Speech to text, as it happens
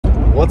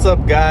What's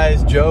up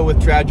guys, Joe with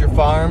Tradger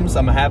Farms.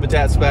 I'm a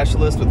habitat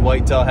specialist with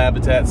Whitetail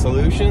Habitat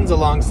Solutions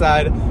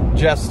alongside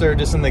Jeff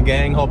Sturgis and the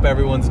gang. Hope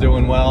everyone's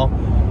doing well.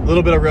 A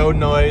little bit of road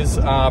noise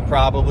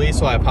probably,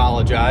 so I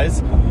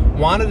apologize.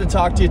 Wanted to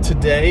talk to you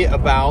today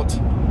about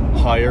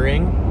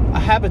hiring a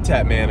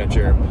habitat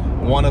manager.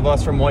 One of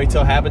us from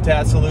Whitetail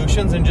Habitat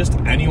Solutions, and just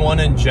anyone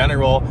in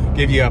general,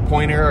 give you a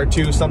pointer or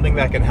two, something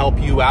that can help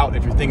you out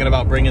if you're thinking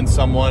about bringing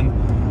someone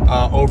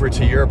over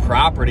to your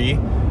property.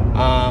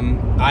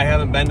 I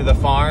haven't been to the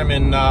farm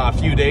in a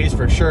few days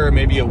for sure,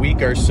 maybe a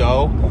week or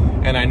so,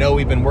 and I know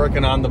we've been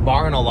working on the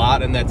barn a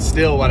lot, and that's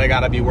still what I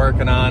gotta be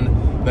working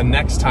on the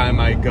next time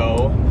I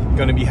go.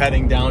 Gonna be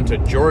heading down to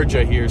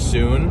Georgia here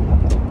soon.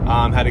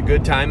 Had a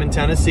good time in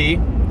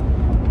Tennessee.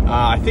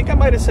 I think I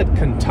might have said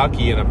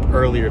Kentucky in an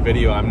earlier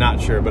video, I'm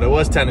not sure, but it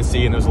was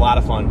Tennessee, and it was a lot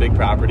of fun, big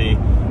property,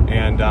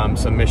 and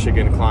some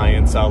Michigan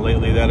clients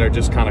lately that are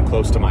just kind of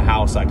close to my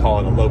house. I call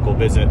it a local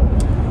visit.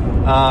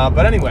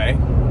 But anyway,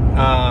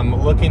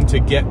 looking to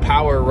get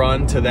power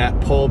run to that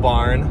pole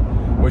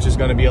barn, which is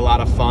going to be a lot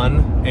of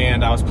fun.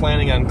 And I was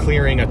planning on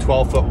clearing a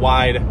 12-foot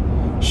wide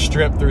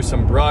strip through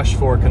some brush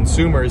for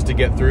consumers to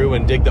get through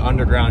and dig the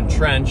underground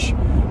trench.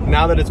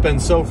 Now that it's been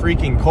so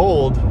freaking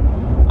cold,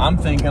 I'm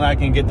thinking I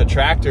can get the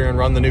tractor and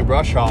run the new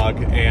brush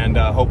hog and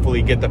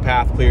hopefully get the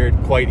path cleared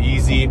quite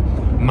easy,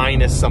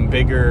 minus some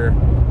bigger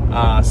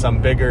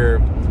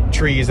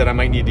trees that I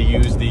might need to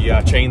use the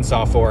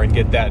chainsaw for and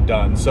get that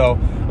done. So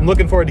I'm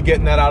looking forward to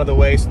getting that out of the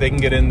way so they can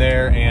get in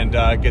there and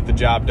get the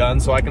job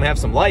done, so I can have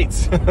some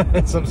lights,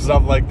 some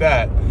stuff like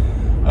that,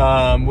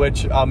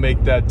 which I'll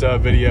make that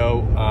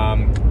video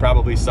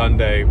probably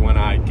Sunday when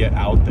I get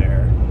out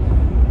there.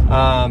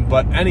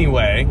 But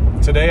anyway,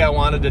 today I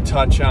wanted to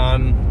touch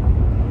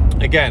on,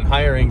 again,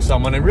 hiring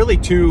someone, and really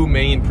two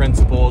main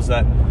principles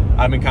that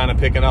I've been kind of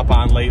picking up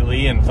on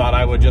lately, and thought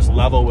I would just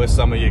level with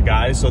some of you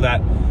guys so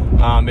that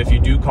if you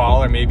do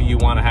call, or maybe you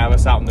want to have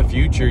us out in the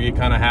future, you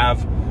kind of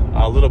have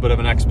a little bit of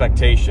an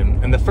expectation.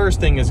 And the first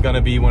thing is going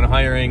to be, when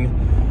hiring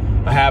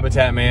a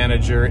habitat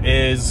manager,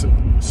 is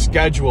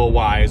schedule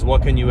wise,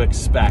 what can you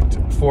expect?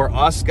 For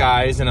us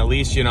guys, and at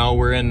least, you know,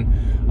 we're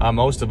in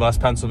most of us,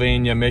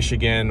 Pennsylvania,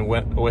 Michigan,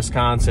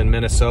 Wisconsin,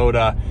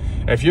 Minnesota.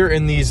 If you're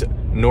in these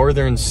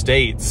northern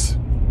states,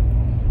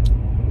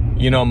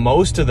 you know,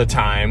 most of the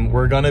time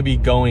we're going to be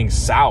going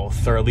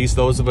south, or at least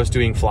those of us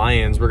doing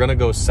fly-ins, we're going to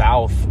go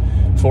south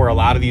for a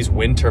lot of these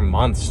winter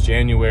months,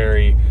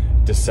 January,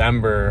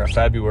 December,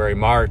 February,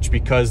 March,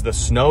 because the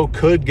snow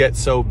could get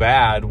so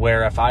bad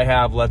where if I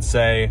have, let's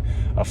say,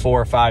 a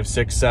 4, 5,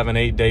 6, 7,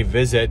 8 day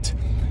visit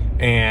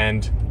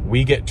and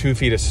we get 2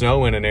 feet of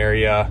snow in an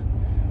area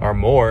or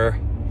more,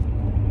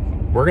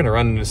 we're going to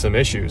run into some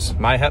issues.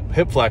 My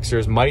hip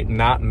flexors might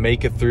not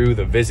make it through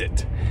the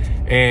visit.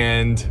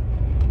 And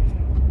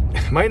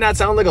it might not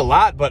sound like a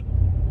lot, but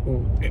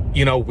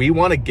you know, we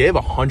want to give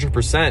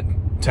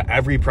 100% to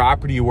every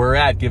property we're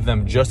at, give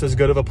them just as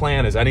good of a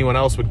plan as anyone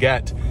else would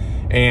get.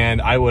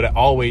 And I would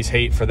always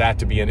hate for that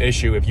to be an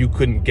issue if you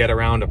couldn't get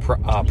around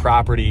a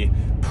property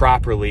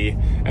properly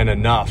and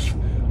enough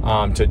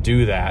to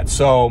do that.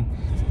 So,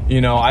 you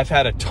know, I've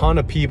had a ton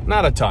of people,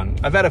 not a ton,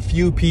 I've had a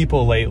few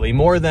people lately,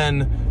 more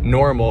than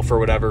normal for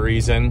whatever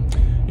reason,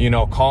 you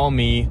know, call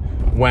me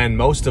when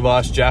most of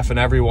us, Jeff and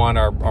everyone,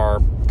 are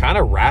kind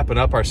of wrapping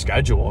up our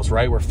schedules,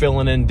 right? We're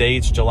filling in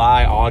dates,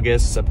 July,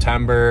 August,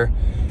 September,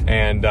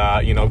 and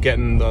you know,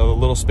 getting the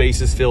little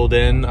spaces filled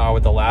in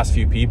with the last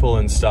few people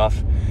and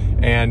stuff.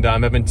 And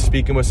I've been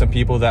speaking with some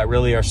people that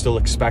really are still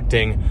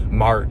expecting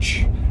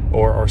March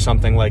or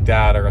something like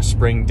that, or a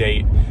spring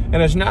date.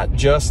 And it's not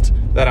just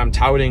that I'm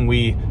touting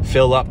we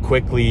fill up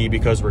quickly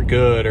because we're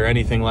good or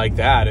anything like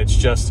that. It's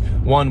just,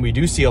 one, we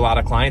do see a lot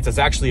of clients. It's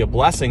actually a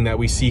blessing that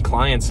we see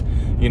clients,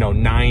 you know,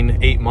 9,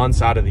 8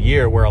 months out of the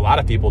year, where a lot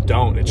of people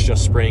don't. It's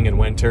just spring and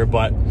winter.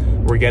 But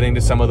we're getting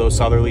to some of those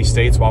southerly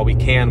states while we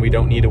can. We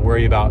don't need to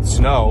worry about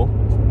snow.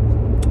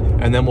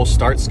 And then we'll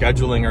start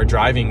scheduling our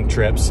driving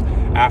trips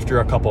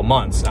after a couple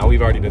months. Now,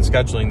 we've already been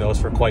scheduling those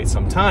for quite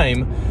some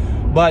time,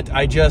 but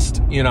I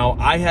just, you know,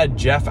 I had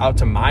Jeff out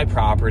to my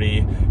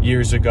property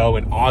years ago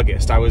in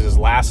August. I was his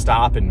last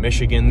stop in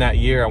Michigan that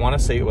year. I want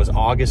to say it was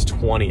August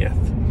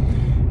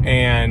 20th.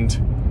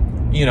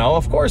 And, you know,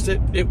 of course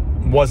it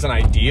wasn't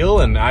ideal,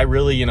 and I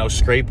really, you know,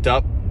 scraped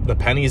up the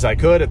pennies I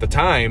could at the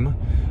time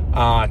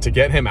to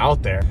get him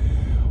out there.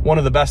 One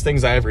of the best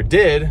things I ever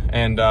did,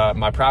 and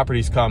my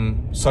property's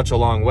come such a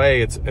long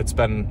way. It's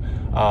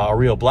been a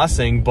real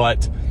blessing,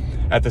 but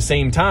at the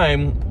same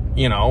time,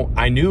 you know,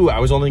 I knew I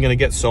was only going to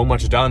get so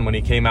much done when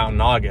he came out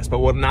in August. But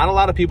what not a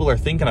lot of people are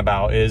thinking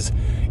about is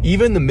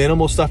even the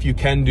minimal stuff you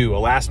can do, a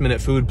last minute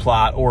food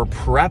plot or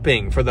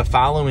prepping for the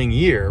following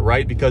year,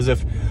 right? Because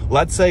if,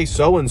 let's say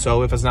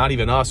so-and-so, if it's not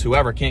even us,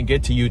 whoever, can't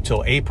get to you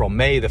till April,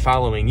 May the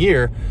following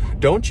year,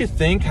 don't you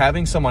think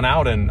having someone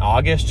out in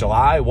August,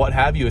 July, what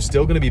have you, is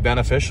still going to be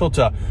beneficial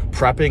to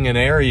prepping an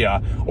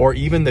area, or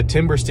even the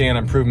timber stand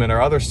improvement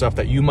or other stuff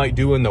that you might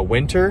do in the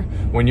winter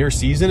when your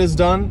season is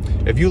done?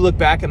 If you look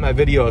back at my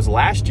videos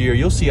last year,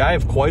 you'll see I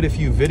have quite a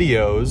few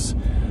videos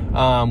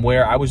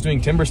where I was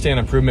doing timber stand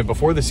improvement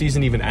before the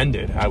season even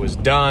ended. I was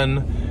done,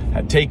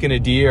 had taken a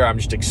deer. I'm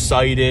just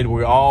excited.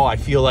 I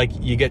feel like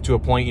you get to a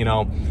point, you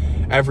know,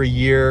 every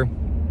year,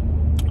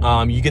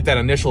 you get that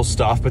initial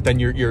stuff, but then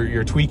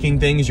you're tweaking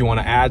things. You want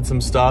to add some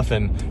stuff,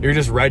 and you're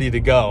just ready to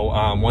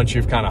go. Once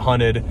you've kind of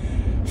hunted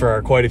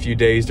for quite a few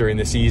days during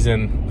the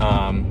season,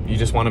 you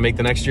just want to make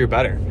the next year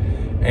better.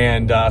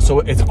 And so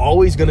it's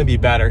always going to be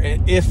better.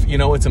 And if, you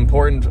know, it's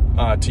important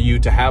to you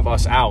to have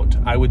us out,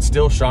 I would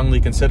still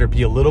strongly consider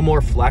be a little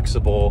more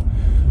flexible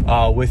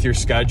with your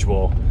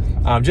schedule.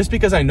 Just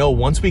because I know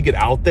once we get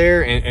out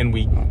there and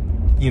we,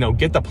 you know,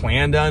 get the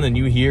plan done and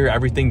you hear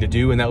everything to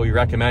do and that we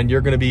recommend,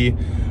 you're going to be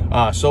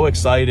so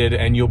excited,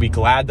 and you'll be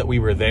glad that we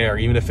were there,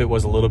 even if it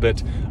was a little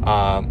bit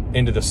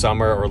into the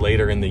summer or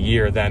later in the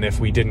year than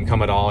if we didn't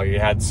come at all or you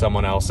had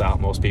someone else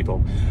out. Most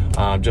people.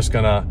 Just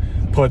gonna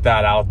put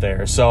that out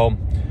there. So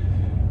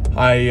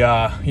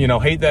I, you know,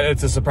 hate that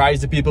it's a surprise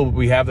to people, but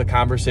we have the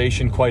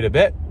conversation quite a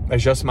bit.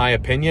 It's just my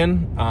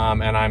opinion,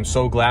 and I'm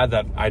so glad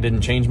that I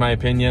didn't change my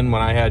opinion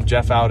when I had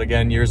Jeff out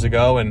again years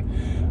ago, and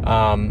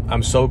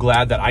I'm so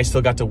glad that I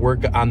still got to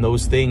work on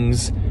those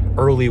things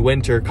early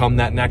winter come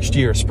that next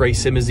year. Spray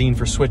simazine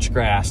for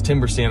switchgrass,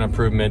 timber stand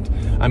improvement.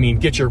 I mean,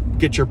 get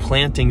your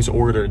plantings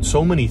ordered.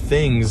 So many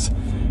things,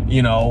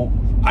 you know.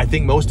 I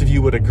think most of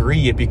you would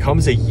agree it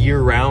becomes a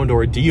year-round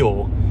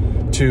ordeal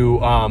to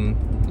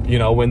you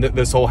know, when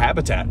this whole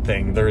habitat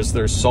thing,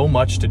 there's so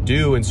much to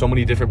do in so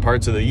many different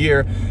parts of the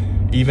year.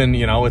 Even,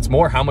 you know, it's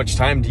more how much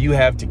time do you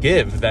have to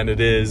give than it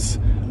is,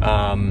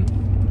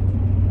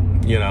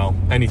 you know,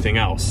 anything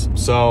else.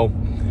 So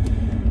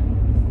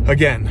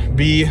again,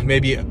 be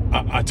maybe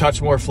a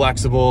touch more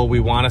flexible.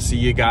 We want to see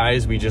you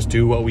guys. We just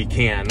do what we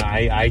can.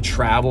 I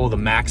travel the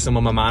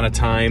maximum amount of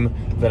time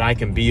that I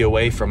can be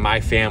away from my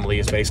family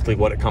is basically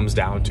what it comes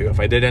down to. If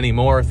I did any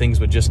more, things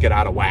would just get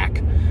out of whack.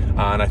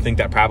 And I think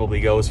that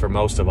probably goes for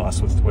most of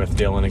us with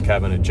Dylan and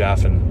Kevin and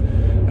Jeff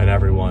and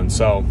everyone.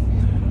 So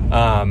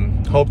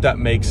hope that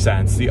makes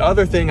sense. The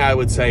other thing I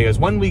would say is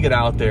when we get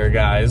out there,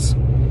 guys,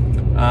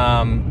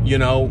 you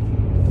know,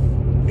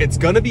 it's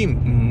going to be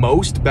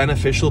most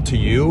beneficial to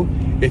you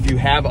if you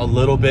have a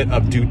little bit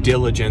of due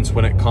diligence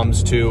when it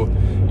comes to,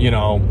 you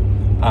know,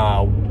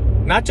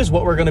 not just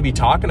what we're going to be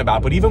talking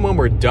about, but even when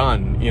we're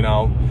done, you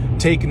know,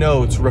 take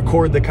notes,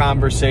 record the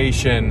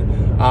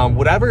conversation,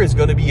 whatever is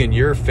going to be in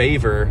your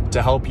favor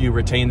to help you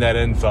retain that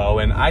info.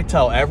 And I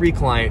tell every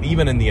client,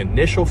 even in the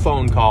initial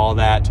phone call,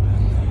 that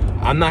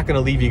I'm not going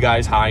to leave you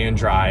guys high and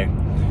dry.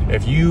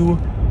 If you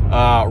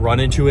run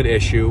into an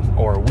issue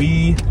or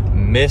we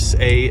miss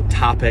a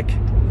topic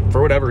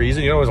for whatever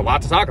reason, you know, there's a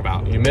lot to talk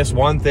about. You miss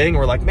one thing,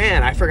 we're like,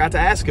 man, I forgot to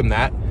ask him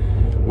that.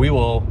 We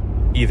will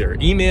either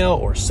email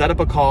or set up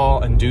a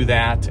call and do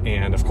that.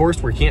 And of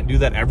course, we can't do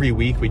that every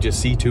week. We just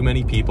see too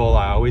many people.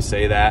 I always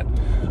say that.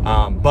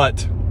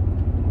 But,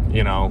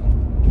 you know,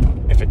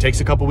 if it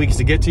takes a couple weeks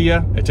to get to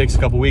you, it takes a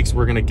couple weeks.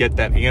 We're going to get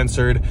that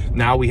answered.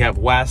 Now we have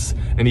Wes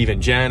and even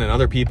Jen and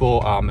other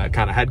people at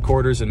kind of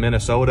headquarters in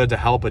Minnesota to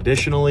help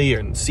additionally,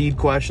 and seed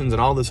questions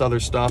and all this other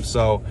stuff.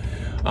 So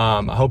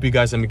I hope you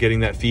guys have been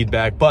getting that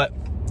feedback, but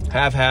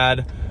have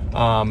had,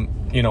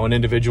 you know, an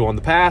individual in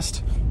the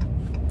past.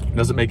 It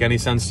doesn't make any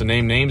sense to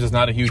name names. It's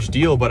not a huge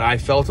deal, but I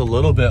felt a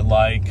little bit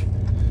like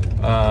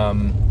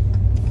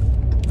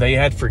they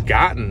had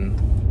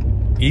forgotten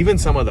even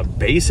some of the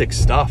basic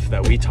stuff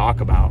that we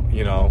talk about,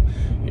 you know,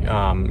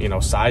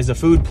 size of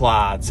food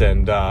plots,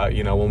 and,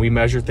 you know, when we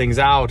measure things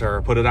out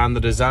or put it on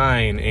the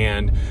design,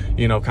 and,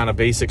 you know, kind of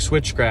basic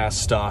switchgrass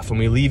stuff. And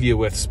we leave you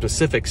with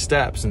specific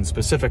steps and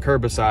specific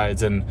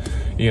herbicides and,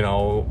 you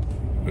know,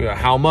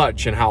 how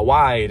much and how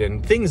wide,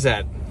 and things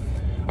that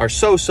are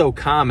so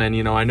common.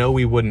 You know, I know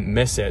we wouldn't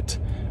miss it.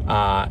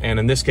 And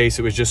in this case,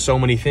 it was just so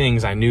many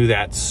things. I knew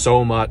that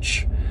so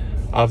much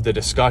of the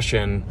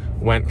discussion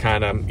went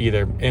kind of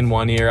either in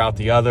one ear out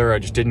the other, or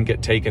just didn't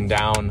get taken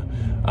down,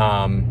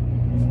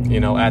 you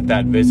know, at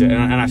that visit.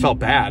 And I felt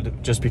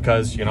bad just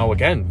because, you know,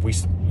 again, we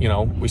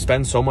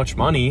spend so much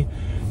money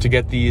to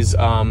get these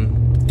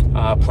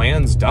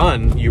plans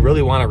done. You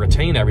really want to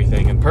retain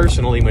everything. And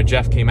personally, when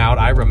Jeff came out,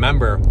 I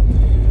remember,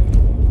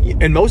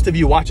 and most of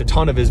you watch a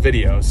ton of his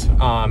videos,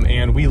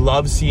 and we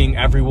love seeing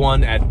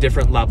everyone at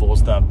different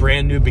levels. The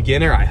brand new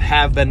beginner, I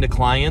have been to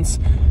clients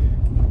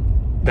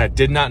that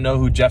did not know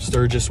who Jeff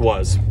Sturgis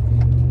was.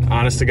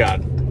 Honest to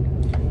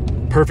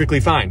God. Perfectly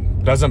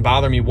fine. Doesn't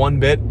bother me one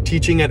bit.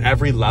 Teaching at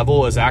every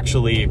level is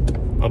actually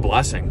a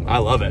blessing. I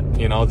love it.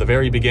 You know, the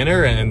very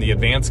beginner and the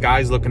advanced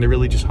guys looking to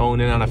really just hone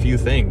in on a few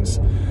things.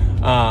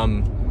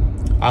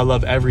 I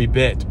love every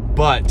bit.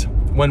 But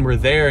when we're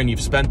there and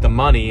you've spent the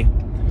money,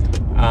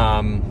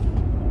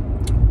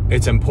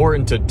 it's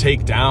important to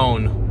take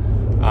down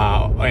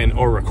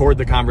or record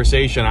the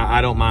conversation. I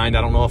don't mind.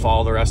 I don't know if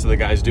all the rest of the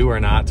guys do or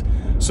not.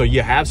 So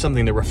you have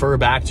something to refer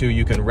back to.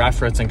 You can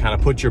reference and kind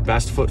of put your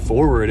best foot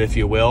forward, if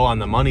you will, on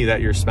the money that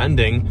you're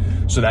spending,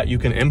 so that you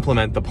can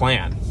implement the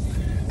plan.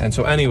 And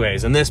so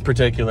anyways, in this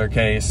particular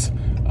case,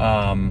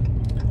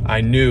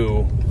 I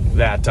knew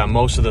that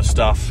most of the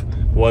stuff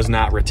was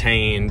not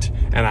retained,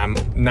 and I'm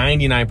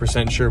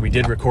 99% sure we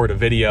did record a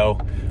video,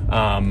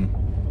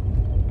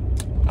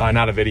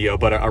 not a video,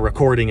 but a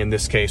recording in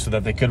this case, so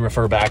that they could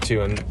refer back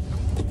to, and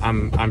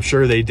I'm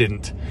sure they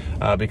didn't,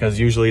 because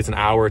usually it's an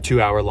hour,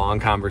 2 hour long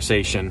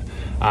conversation,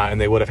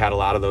 and they would have had a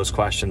lot of those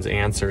questions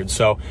answered.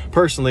 So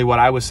personally, what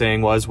I was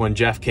saying was, when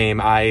Jeff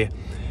came, I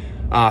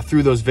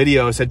through those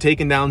videos had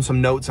taken down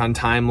some notes on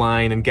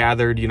timeline and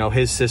gathered, you know,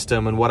 his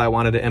system and what I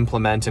wanted to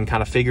implement, and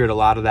kind of figured a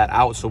lot of that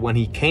out. So when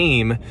he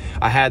came,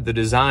 I had the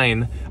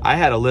design, I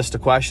had a list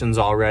of questions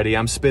already.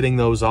 I'm spitting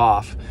those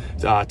off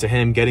to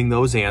him, getting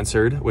those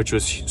answered, which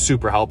was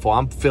super helpful.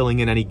 I'm filling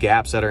in any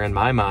gaps that are in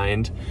my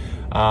mind.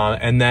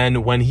 And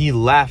then when he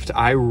left,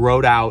 I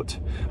wrote out,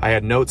 I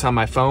had notes on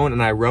my phone,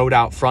 and I wrote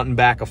out front and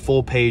back a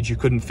full page. You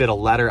couldn't fit a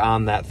letter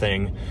on that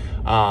thing,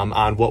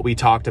 on what we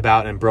talked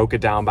about, and broke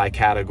it down by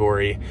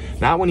category.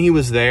 Not when he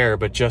was there,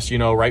 but just, you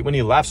know, right when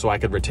he left, so I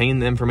could retain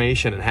the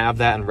information and have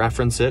that and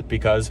reference it,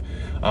 because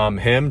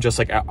him, just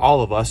like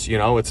all of us, you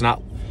know, it's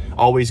not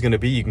always going to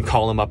be, you can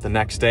call them up the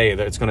next day.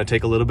 It's going to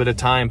take a little bit of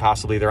time,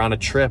 possibly they're on a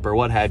trip or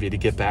what have you, to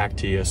get back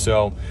to you.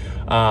 So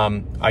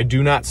I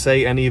do not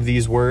say any of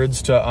these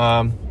words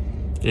to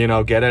you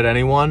know, get at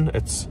anyone.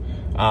 It's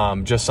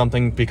just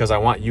something because I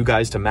want you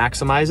guys to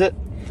maximize it,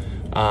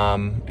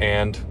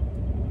 and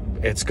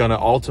it's going to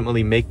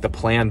ultimately make the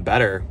plan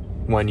better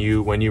when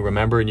you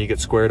remember and you get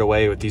squared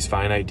away with these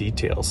finite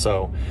details.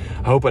 So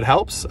I hope it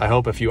helps. I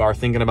hope if you are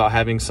thinking about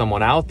having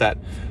someone out, that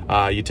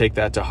you take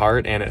that to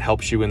heart and it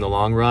helps you in the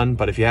long run.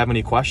 But if you have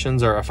any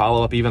questions or a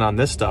follow-up even on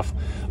this stuff,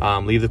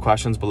 leave the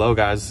questions below,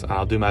 guys.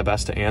 I'll do my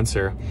best to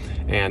answer.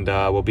 And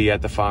we'll be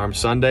at the farm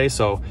Sunday,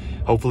 so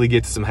hopefully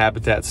get to some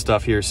habitat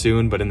stuff here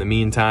soon. But in the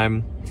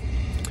meantime,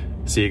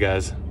 see you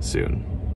guys soon.